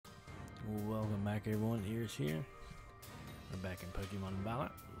Welcome back everyone, Ears here. We're back in Pokemon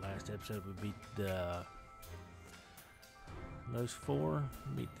Violet. Last episode we beat those four,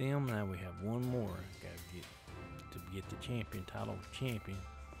 beat them. Now we have one more. Gotta get the champion, title champion.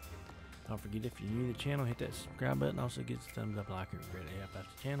 Don't forget, if you're new to the channel, hit that subscribe button. Also get the thumbs up like it would really help out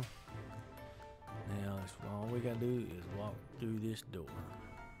the channel. Now all we gotta do is walk through this door.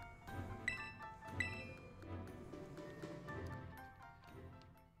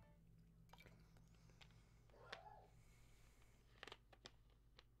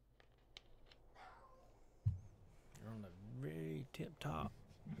 On the very tip top.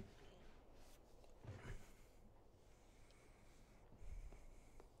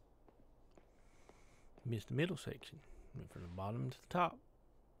 Missed the middle section. Went from the bottom to the top.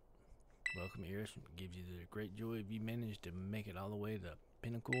 Welcome here. Gives you the great joy if you manage to make it all the way to the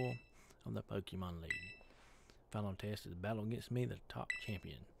pinnacle of the Pokemon League. Final test is battle against me, the top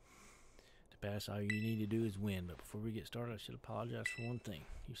champion. To pass, all you need to do is win. But before we get started, I should apologize for one thing.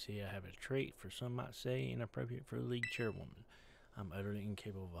 You see, I have a trait, for some might say, inappropriate for a league chairwoman. I'm utterly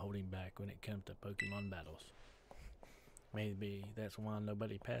incapable of holding back when it comes to Pokemon battles. Maybe that's why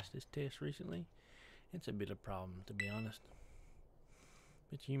nobody passed this test recently. It's a bit of a problem, to be honest.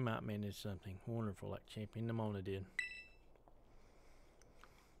 But you might manage something wonderful like Champion Nemona did.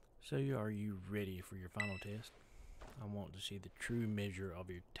 So are you ready for your final test? I want to see the true measure of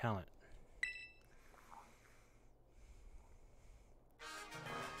your talent.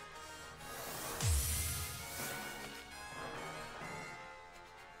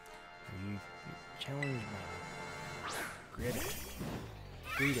 You challenged my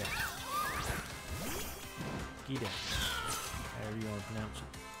Geeta. Geeta, however you want to pronounce it.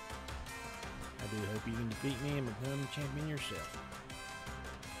 I do hope you can defeat me and become champion yourself.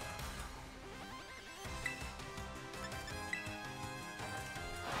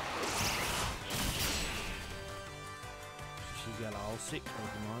 She's got all 6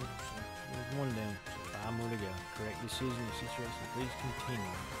 Pokemon, so there's one down, so 5 more to go. Correct decision in the situation, please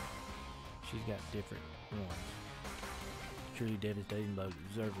continue. She's got different ones. Truly devastating blow.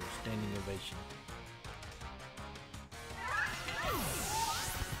 Deserves a standing ovation.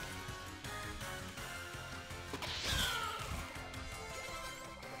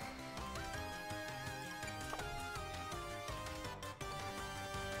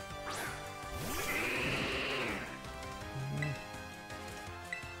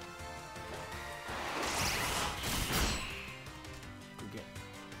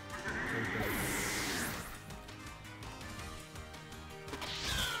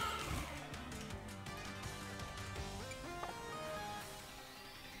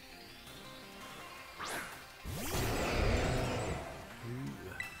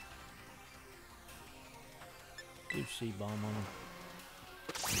 Do C bomb on him.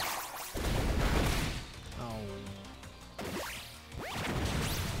 Oh, I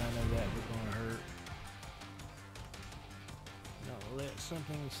know that was gonna hurt. Not let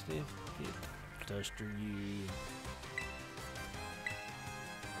something stiff get Duster you.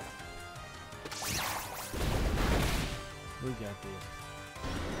 We got this.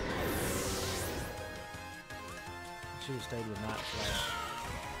 Should have stayed with Night Flash.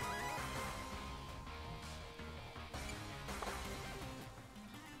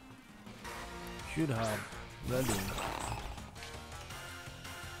 Should have ready.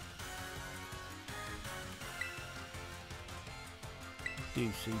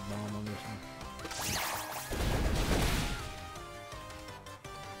 Do seed bomb on this one.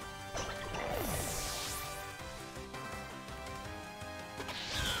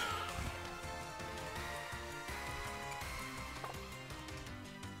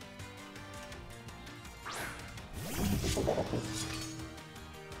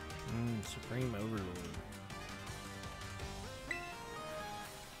 Supreme Overlord.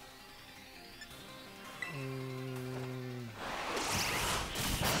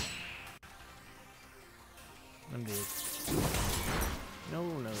 I'm dead. No.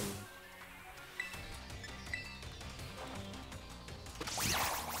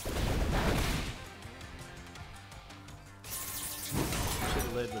 Should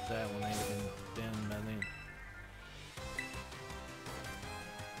have led with that one. They would have been down by then.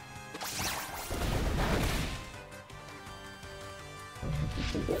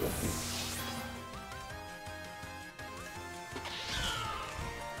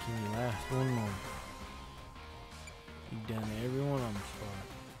 Can you last one more? You've done every one of them so far.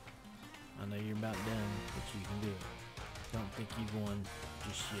 I know you're about done, but you can do it. Don't think you've won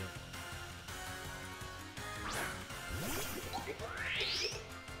just yet.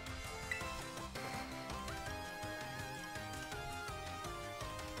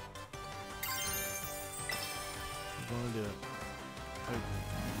 gonna do it. Pokemon,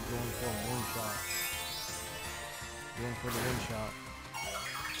 you're going for a one shot. Going for the one shot.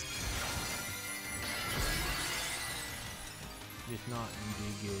 If not, you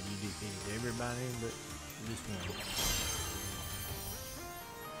did good. You defeated everybody but this one.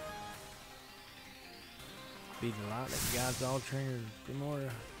 Be the light that guides all trainers.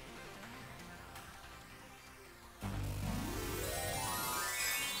 Nemona.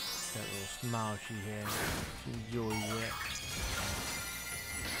 That little smile she had. She enjoys that.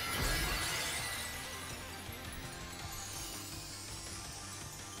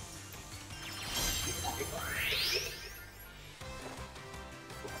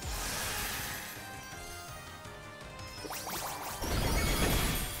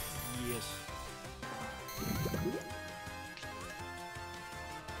 Yes.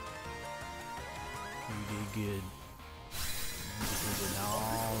 You did good. You did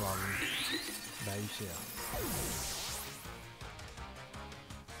all of them by yourself.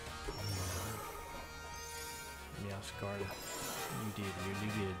 Yeah, Scarlet. You did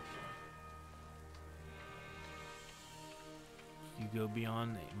really good. You go beyond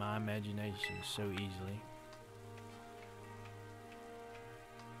my imagination so easily.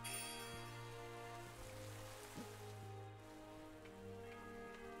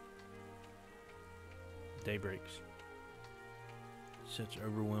 Day breaks. Such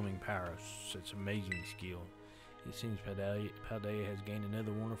overwhelming power, such amazing skill. It seems Paldea has gained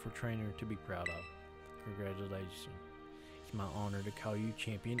another wonderful trainer to be proud of. Congratulations. It's my honor to call you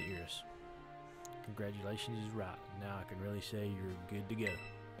Champion Iris. Congratulations is right. Now I can really say you're good to go.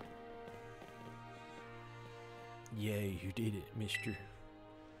 Yay, you did it, mister.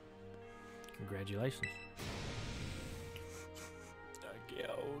 Congratulations. I can't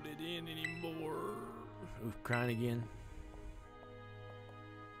hold it in anymore. Oof, crying again.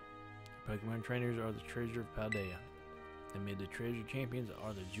 Pokemon trainers are the treasure of Paldea. Amid the treasure champions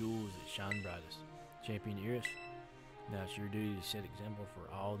are the jewels that shine brightest. Champion Iris, now it's your duty to set example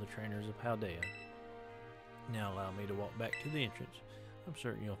for all the trainers of Paldea. Now allow me to walk back to the entrance. I'm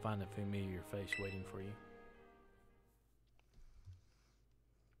certain you'll find a familiar face waiting for you.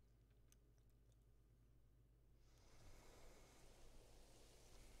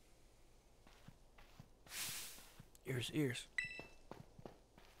 Iris.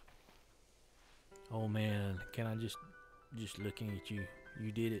 Oh man, can I just looking at you,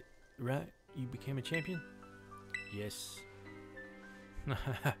 you did it, right? You became a champion? Yes.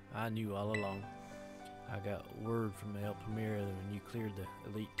 I knew all along. I got word from the El Primero when you cleared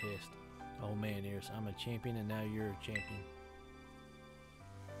the elite test. Oh man, Iris, I'm a champion and now you're a champion.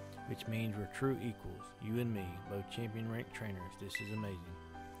 Which means we're true equals, you and me, both champion ranked trainers. This is amazing.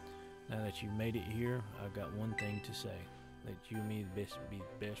 Now that you've made it here, I've got one thing to say. That you and me be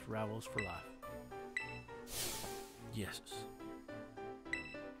the best rivals for life. Yes.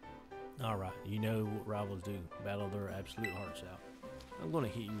 Alright, you know what rivals do. Battle their absolute hearts out. I'm gonna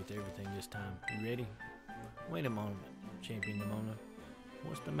hit you with everything this time. You ready? Wait a moment, Champion Nemona.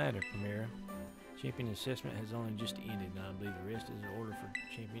 What's the matter, Primera? Champion assessment has only just ended, and I believe the rest is in order for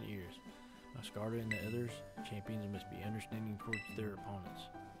Champion Iris. My Scarlet and the others, champions must be understanding towards their opponents.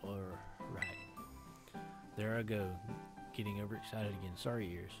 Right. There I go, getting overexcited again. Sorry,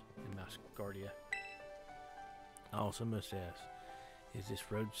 Iris and my Scardia. I also must ask, is this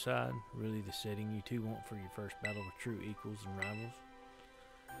roadside really the setting you two want for your first battle of true equals and rivals?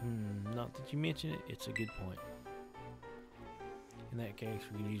 Not that you mention it, it's a good point. In that case,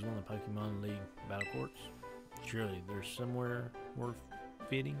 we can use one of the Pokemon League battle courts. Surely there's somewhere worth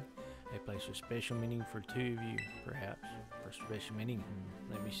fitting. A place with special meaning for two of you, perhaps. For special meaning,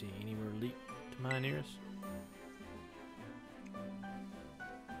 let me see, anywhere leap to mind, Iris?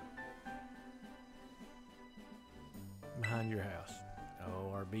 Behind your house.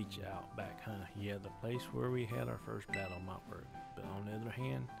 Oh, our beach out back, huh? Yeah, the place where we had our first battle might work. But on the other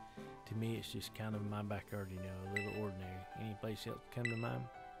hand, to me it's just kind of my backyard, you know, a little ordinary. Any place else come to mind?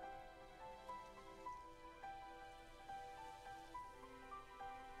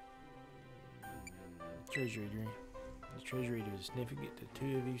 Treasure Eatery. The Treasure Eater is significant to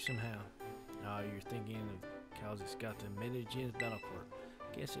two of you somehow. Oh, you're thinking of cause it's got the Metagen's battle court.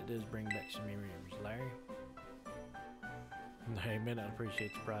 Guess it does bring back some memories, Larry. Hey, man, I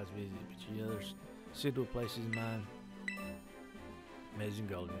appreciate the surprise visit, but you others suitable places in mind. Amazing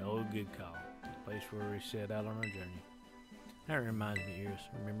Golden, oh good call. The place where we set out on our journey. That reminds me, Iris,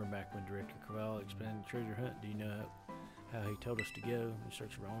 remember back when Director Corral explained the treasure hunt? Do you know how he told us to go and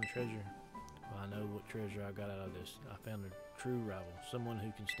search for our own treasure? Well, I know what treasure I got out of this. I found a true rival, someone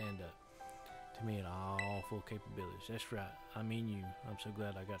who can stand up to me in all full capabilities. That's right, I mean you. I'm so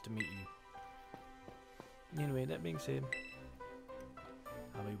glad I got to meet you. Anyway, that being said,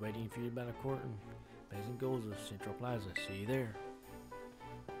 I'll be waiting for you by the court in Bezangoza, Central Plaza. See you there.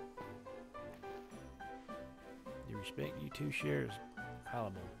 The respect you two share is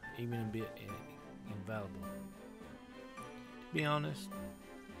valuable, even a bit invaluable. To be honest,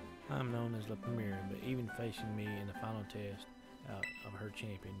 I'm known as La Primera, but even facing me in the final test out of her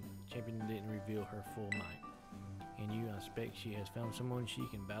champion didn't reveal her full might. And you, I expect she has found someone she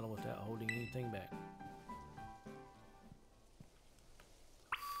can battle without holding anything back.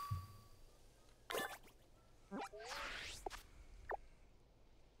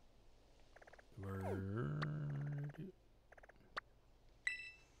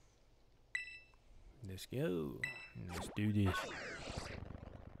 Let's go. Let's do this.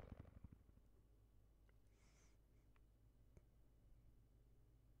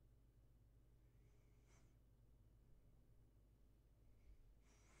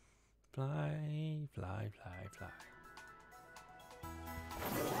 Fly, fly, fly, fly.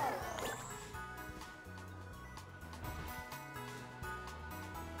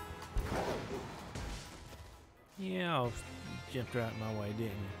 Yeah, you jumped right my way, didn't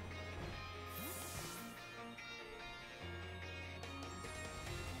you?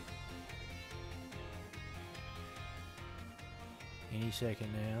 Any second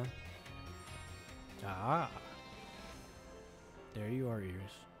now. Ah! There you are, Iris.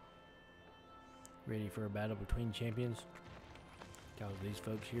 Ready for a battle between champions? Cause these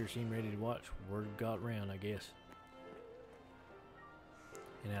folks here seem ready to watch. Word got round, I guess.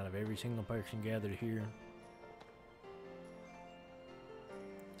 And out of every single person gathered here,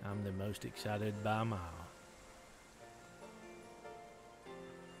 I'm the most excited by a mile.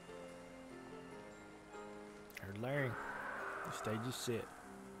 Heard Larry. The stage is set.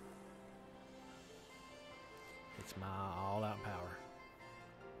 It's my all-out power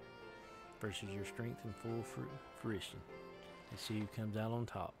versus your strength in full fruition. Let's see who comes out on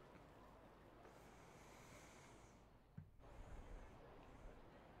top.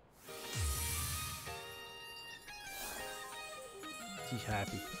 She's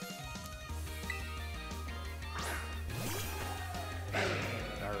happy.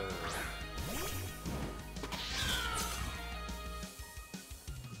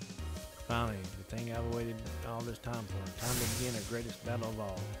 Finally, the thing I've waited all this time for. Time to begin the greatest battle of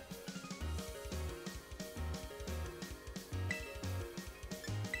all.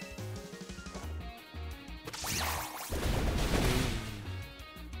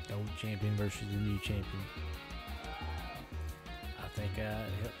 The old champion versus the new champion. I think I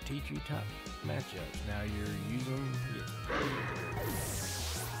helped teach you top matchups. Now you're using them. Yeah.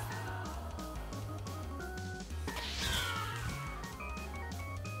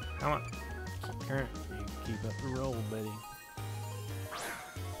 Come on. Current. You keep up the roll, buddy.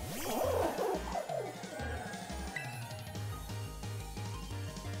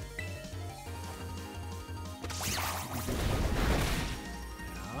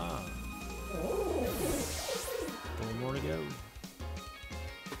 Ah. 4 more to go.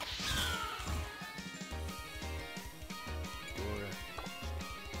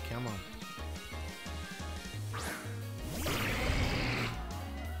 Come on.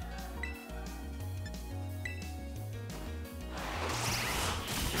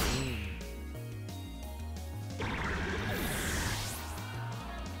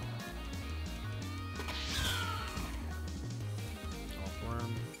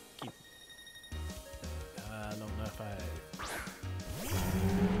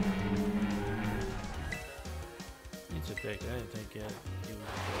 I didn't think it was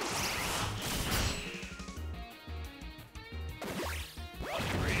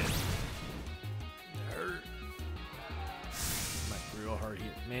hurt. Like real hard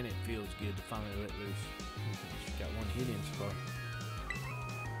hit. Man, it feels good to finally let loose. Just got one hit in so far.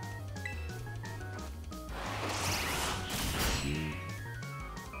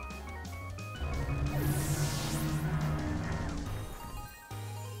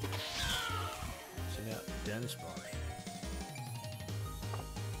 Send out Dunsparce.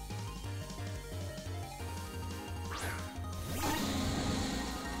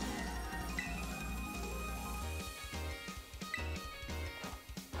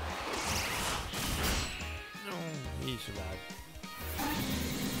 He survived.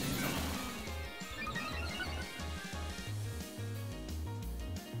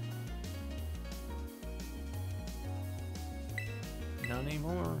 Not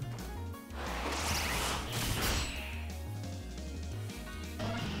anymore.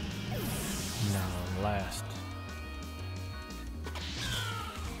 No, last.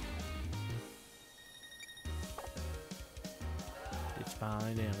 It's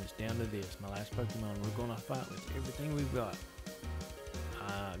finally down. It's down to this. My last Pokemon. We're gonna fight with everything we've got.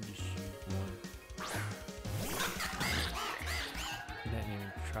 I just used one. Hadn't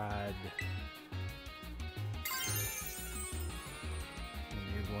even tried. And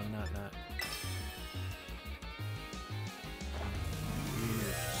you're going night.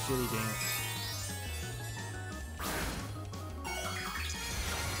 Silly dance.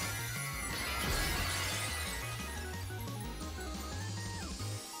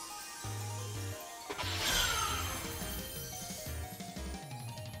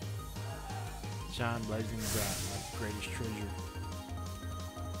 Shine blazing bright like the greatest treasure.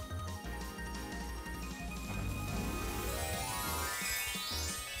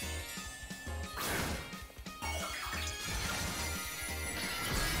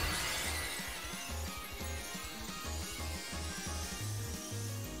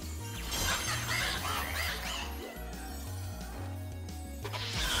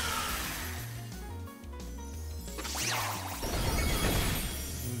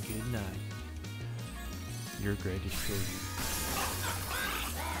 Good night. Your greatest treasure.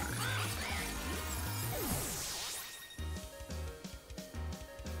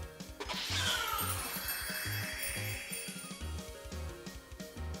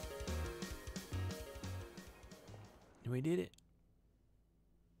 We did it.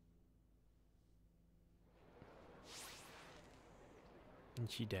 And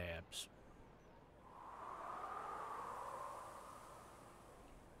she dabs.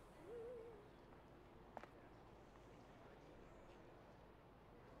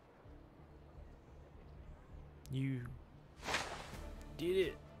 You did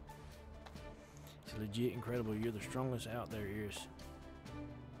it. It's legit incredible. You're the strongest out there, Iris.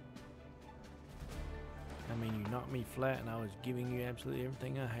 I mean, you knocked me flat and I was giving you absolutely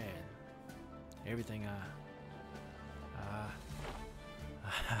everything I had. Everything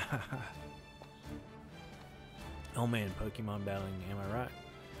Oh man, Pokemon battling, am I right?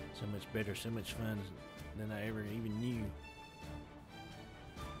 So much better, so much fun than I ever even knew.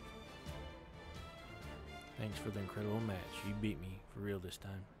 Thanks for the incredible match. You beat me for real this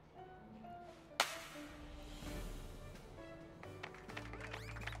time.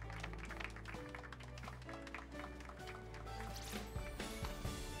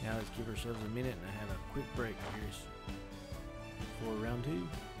 Now let's give ourselves a minute and have a quick break here for round 2.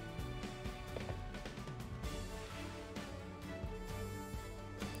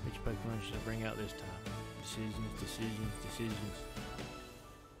 Which Pokemon should I bring out this time? Decisions.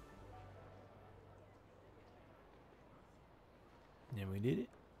 And we did it.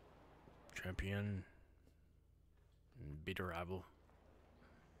 Champion. Bitter rival.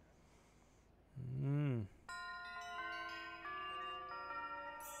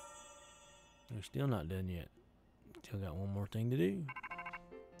 We're still not done yet. Still got one more thing to do.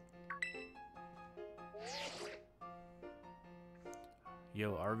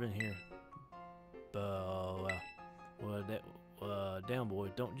 Yo, Arvin here. Down boy,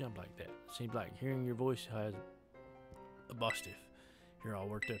 don't jump like that. Seems like hearing your voice has a bustiff. You're all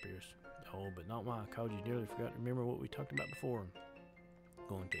worked up, Ears. Oh, but not why I called you. Nearly forgot to remember what we talked about before.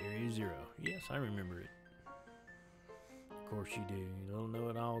 Going to Area 0. Yes, I remember it. Of course you do. You little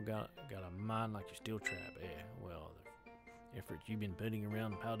know-it-all. Got a mind like a steel trap. Yeah, well, the efforts you've been putting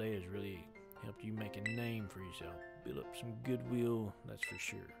around Paldea has really helped you make a name for yourself. Build up some goodwill, that's for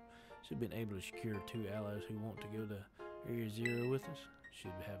sure. So been able to secure 2 allies who want to go to Area 0 with us.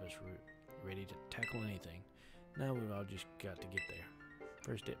 Should have us ready to tackle anything. Now we've all just got to get there.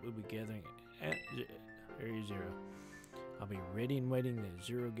 First step, we'll be gathering at Area 0. I'll be ready and waiting at the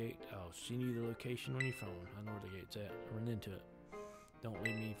 0 gate. I'll send you the location on your phone. I know where the gate's at. Run into it. Don't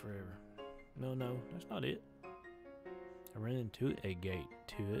leave me forever. No, that's not it. I ran into a gate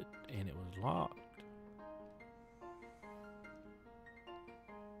to it, and it was locked.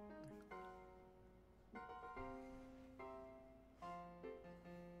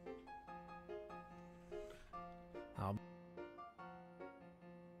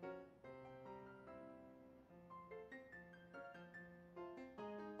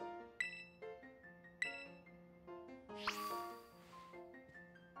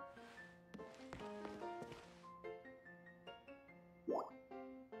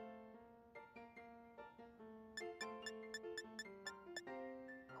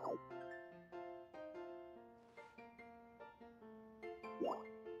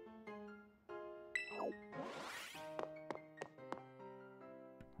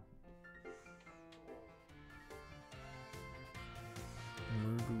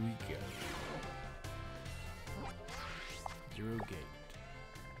 Where do we go? 0 gate.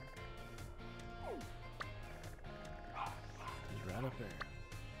 He's right up up there.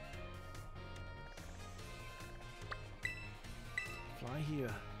 Fly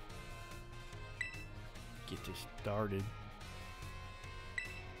here. Get this started.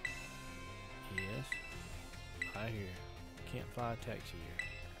 Yes. I hear. Can't fly a taxi here.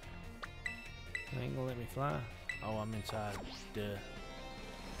 They ain't gonna let me fly. Oh, I'm inside. Duh.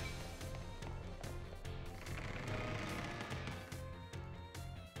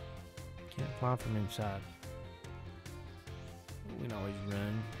 Can't fly from inside. We can always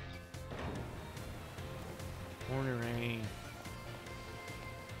run. Morning rain.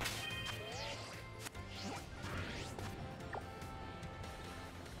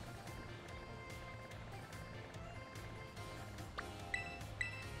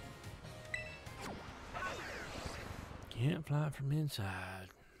 Can't fly from inside.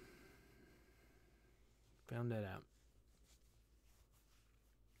 Found that out.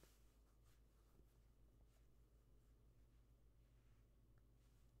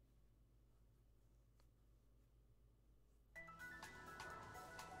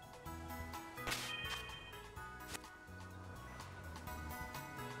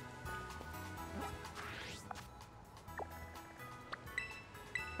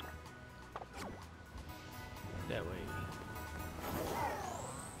 That way.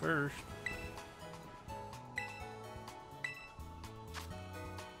 First,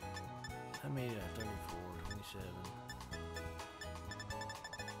 I made it at 34, 27.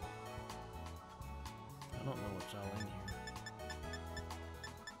 I don't know what's all in here.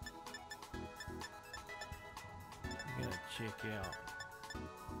 I'm gonna check out.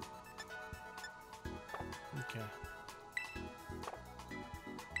 Okay.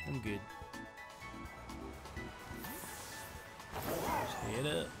 I'm good. Just head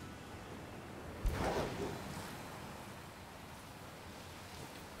up.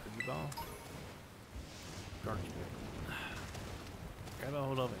 Pokeball. Garbage bag. Grab a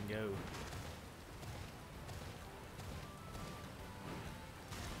hold of it and go.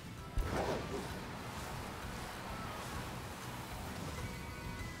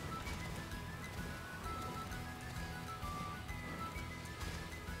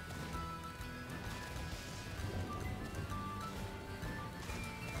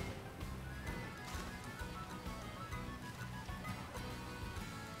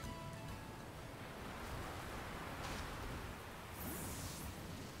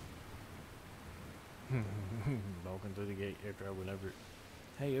 Walking through the gate after I went over it.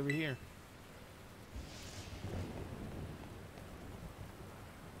 Hey, over here.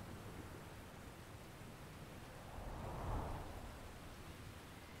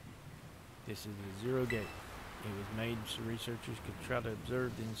 This is the Zero Gate. It was made so researchers could try to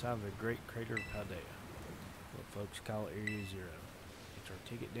observe the inside of the great crater of Paldea, what folks call Area Zero. It's our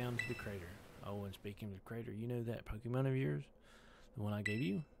ticket down to the crater. Oh, and speaking of the crater, you know that Pokemon of yours? The one I gave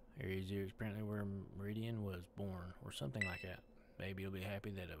you? Area Zero is apparently where Miraidon was born, or something like that. Maybe you'll be happy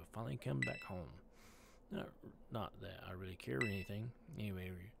that it finally come back home. Not that I really care or anything. Anyway,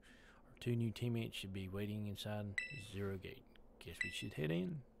 our two new teammates should be waiting inside Zero Gate. Guess we should head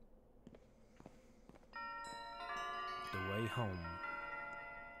in. The way home.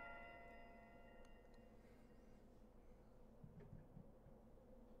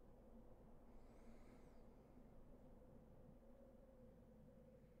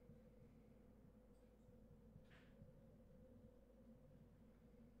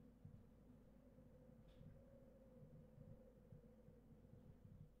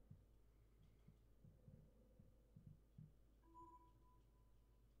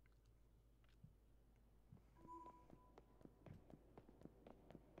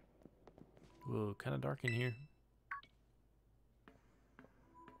 Whoa, kind of dark in here.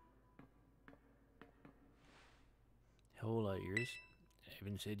 Hola, Iris.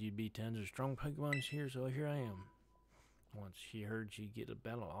 Evan said you'd be tons of strong Pokemons here, so here I am. Once she heard she'd get a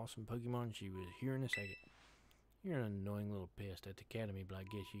battle of awesome Pokemon, she was here in a second. You're an annoying little pest at the academy, but I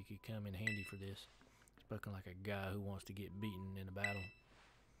guess you could come in handy for this. Spoken like a guy who wants to get beaten in a battle.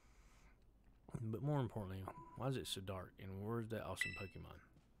 But more importantly, why is it so dark, and where's that awesome Pokemon?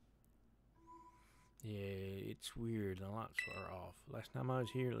 Yeah, it's weird. The lights are off. Last time I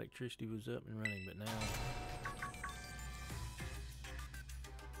was here, electricity was up and running, but now...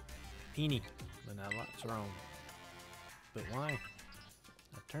 Peony. But now lights are on. But why?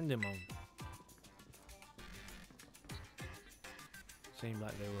 I turned them on. Seemed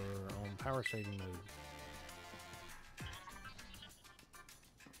like they were on power saving mode.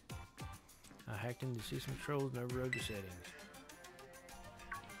 I hacked into system controls and overrode the settings.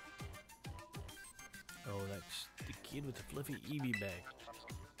 Oh, that's the kid with the fluffy Eevee bag.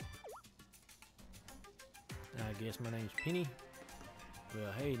 I guess my name's Penny.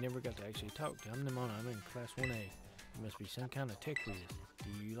 Well, hey, never got to actually talk to you. I'm Nemona. I'm in Class 1A. You must be some kind of tech whiz. Do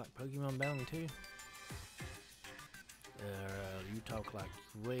you like Pokemon battling too? You talk like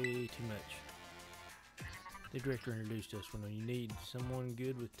way too much. The director introduced us. When you need someone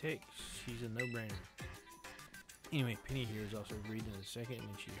good with tech, she's a no-brainer. Anyway, Penny here is also reading in a second,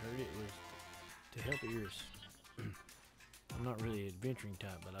 and she heard it was to help Iris. I'm not really an adventuring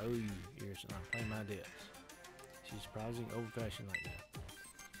type, but I owe you, Iris, and I pay my debts. She's surprising, old-fashioned like that.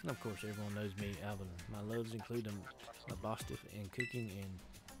 And of course, everyone knows me, Alvin. My loves include a Bostif and cooking and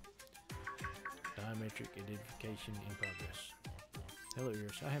biometric identification in progress. Hello,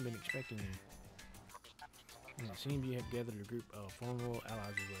 Iris. I have been expecting you. And it seems you have gathered a group of formidable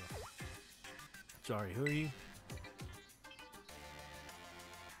allies as well. Sorry, who are you?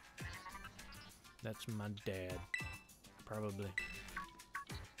 That's my dad. Probably.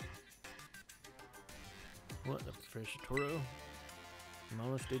 What? The Professor Toro?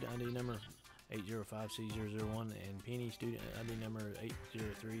 Mona student ID number 805C001 and Penny student ID number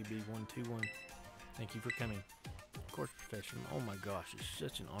 803B121. Thank you for coming. Of course, Professor. Oh my gosh, it's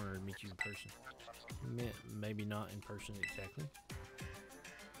such an honor to meet you in person. Maybe not in person exactly.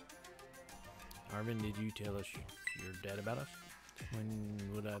 Arvin, did you tell us your dad about us? When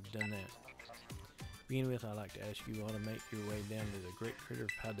would I have done that? To begin with, I'd like to ask you all to make your way down to the Great Crater of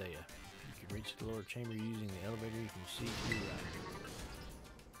Paldea. You can reach the lower chamber using the elevator you can see to your right.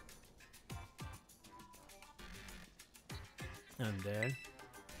 I'm Dad.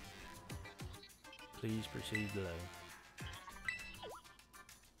 Please proceed below.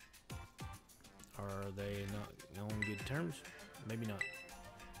 Are they not on good terms? Maybe not.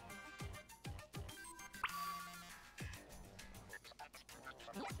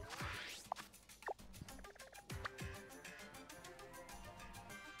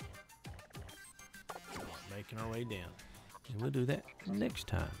 Making our way down. And we'll do that next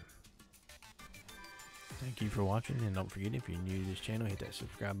time. Thank you for watching, and don't forget, if you're new to this channel, hit that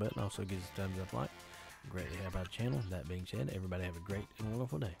subscribe button. Also give us a thumbs up like. Greatly help out the channel. That being said, everybody have a great and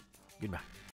wonderful day. Goodbye.